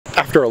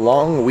After a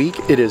long week,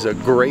 it is a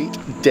great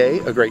day,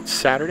 a great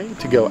Saturday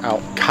to go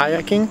out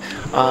kayaking.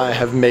 I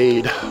have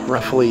made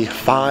roughly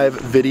 5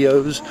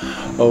 videos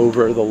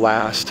over the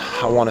last,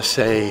 I want to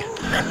say,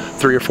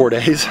 3 or 4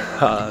 days.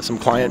 Some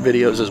client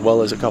videos as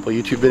well as a couple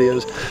YouTube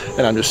videos.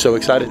 And I'm just so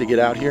excited to get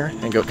out here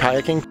and go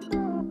kayaking.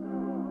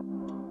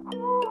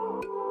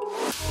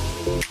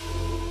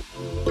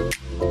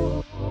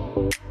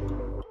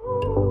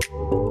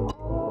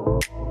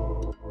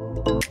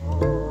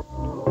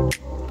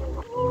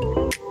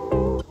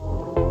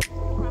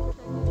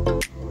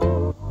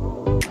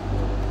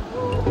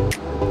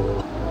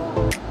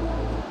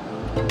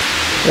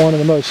 One of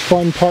the most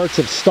fun parts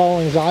of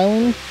Stallings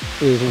Island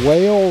is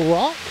Whale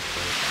Rock.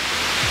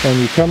 And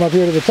you come up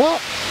here to the top,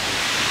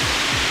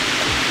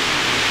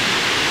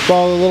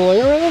 follow the little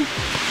air rhythm,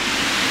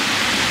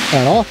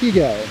 and off you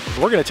go.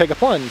 We're gonna take a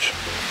plunge.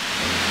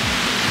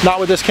 Not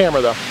with this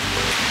camera though.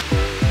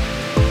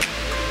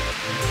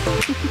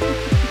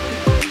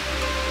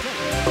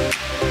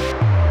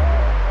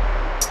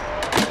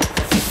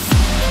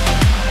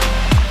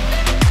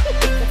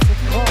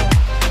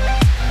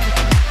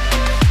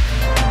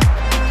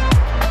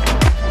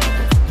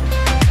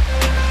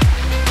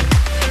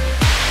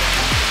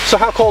 So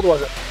how cold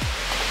was it?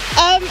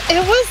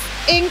 It was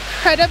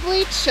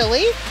incredibly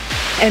chilly,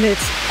 and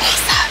it's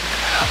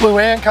awesome.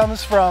 Luann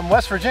comes from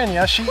West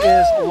Virginia. She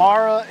is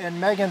Laura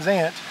and Megan's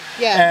aunt.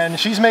 Yes. And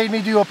she's made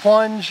me do a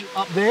plunge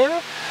up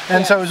there.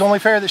 And so it was only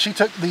fair that she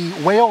took the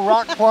Whale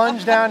Rock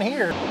plunge down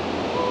here.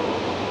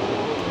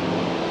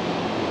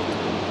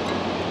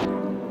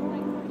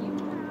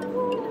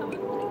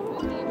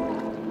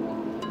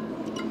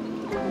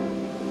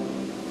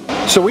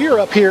 So we are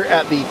up here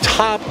at the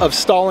top of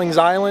Stallings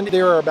Island.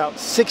 There are about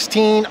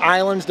 16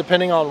 islands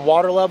depending on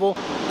water level.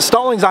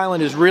 Stallings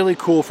Island is really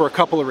cool for a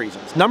couple of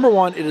reasons. Number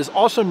one, it is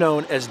also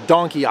known as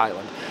Donkey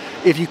Island.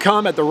 If you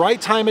come at the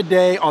right time of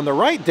day, on the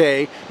right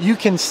day, you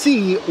can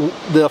see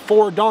the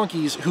 4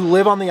 donkeys who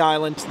live on the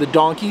island. The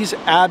donkeys,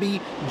 Abby,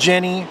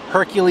 Jenny,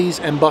 Hercules,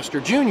 and Buster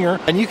Jr.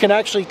 And you can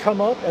actually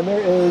come up and there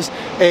is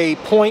a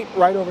point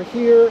right over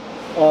here,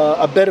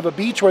 a bit of a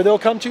beach where they'll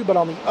come to, but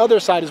on the other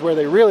side is where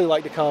they really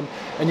like to come,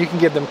 and you can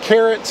give them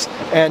carrots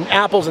and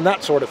apples and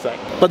that sort of thing.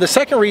 But the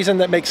second reason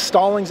that makes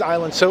Stallings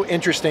Island so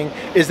interesting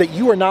is that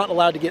you are not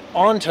allowed to get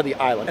onto the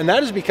island, and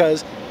that is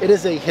because it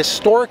is a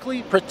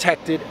historically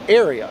protected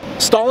area.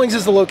 Stallings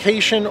is the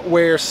location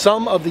where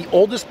some of the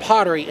oldest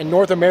pottery in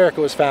North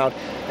America was found,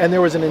 and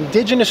there was an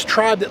indigenous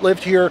tribe that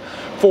lived here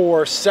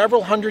for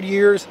several hundred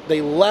years. They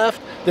left,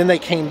 then they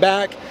came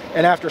back,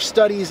 and after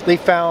studies they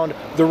found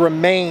the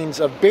remains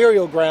of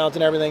burial grounds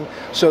and everything.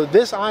 So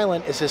this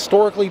island is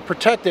historically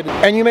protected.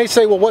 And you may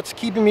say, well, what's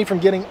keeping me from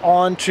getting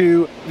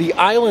onto the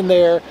island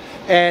there?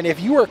 And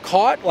if you were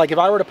caught, like if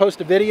I were to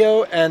post a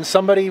video and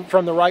somebody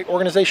from the right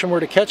organization were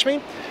to catch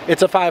me,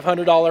 it's a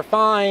 $500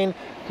 fine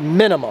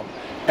minimum.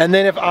 And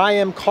then if I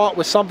am caught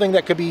with something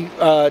that could be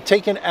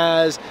taken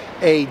as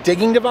a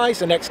digging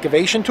device, an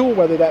excavation tool,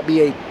 whether that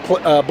be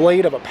a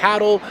blade of a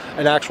paddle,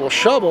 an actual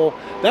shovel,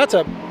 that's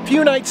a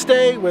few nights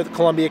stay with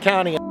Columbia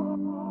County.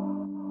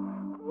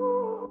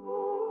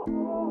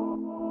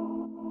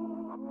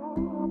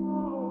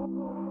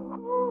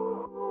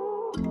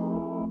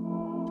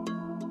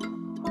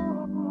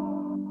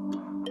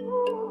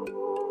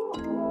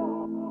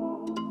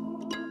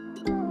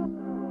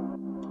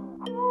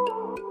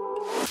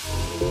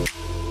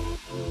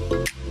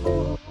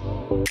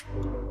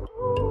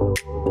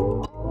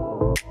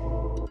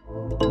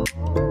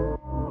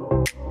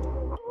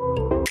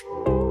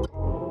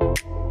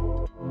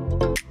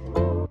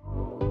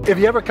 If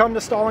you ever come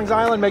to Stallings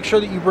Island, make sure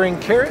that you bring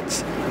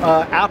carrots,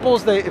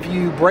 apples. If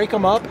you break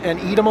them up and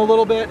eat them a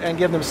little bit and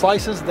give them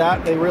slices,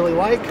 that they really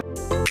like.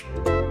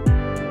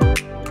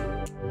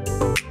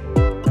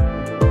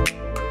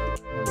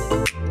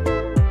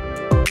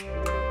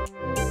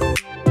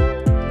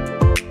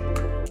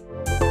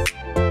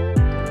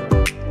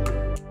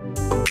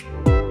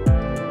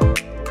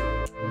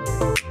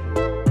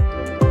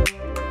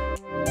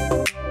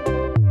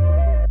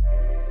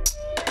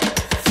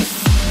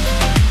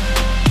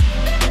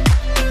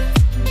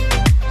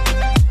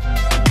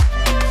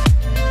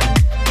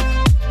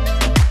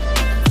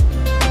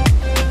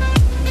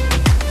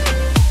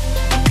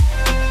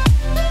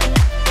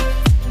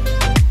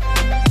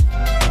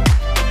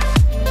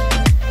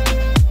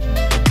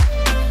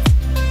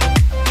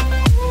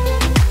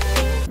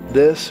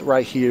 This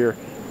right here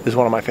is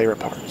one of my favorite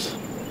parts.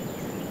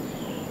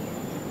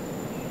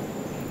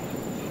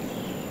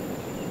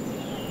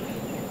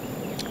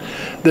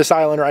 This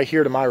island right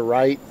here to my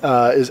right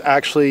is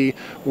actually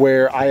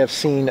where I have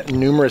seen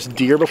numerous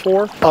deer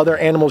before. Other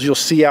animals you'll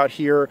see out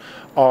here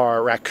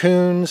are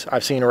raccoons.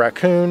 I've seen a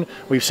raccoon.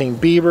 We've seen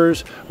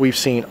beavers. We've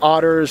seen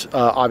otters,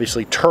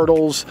 obviously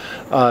turtles,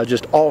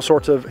 just all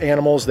sorts of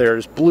animals.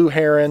 There's blue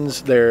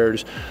herons,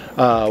 there's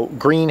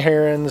green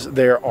herons,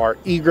 there are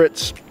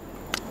egrets.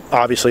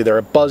 Obviously there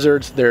are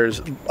buzzards,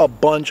 there's a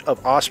bunch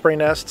of osprey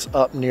nests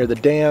up near the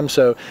dam,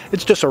 so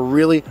it's just a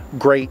really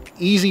great,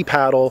 easy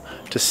paddle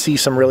to see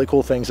some really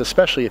cool things,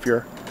 especially if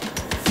you're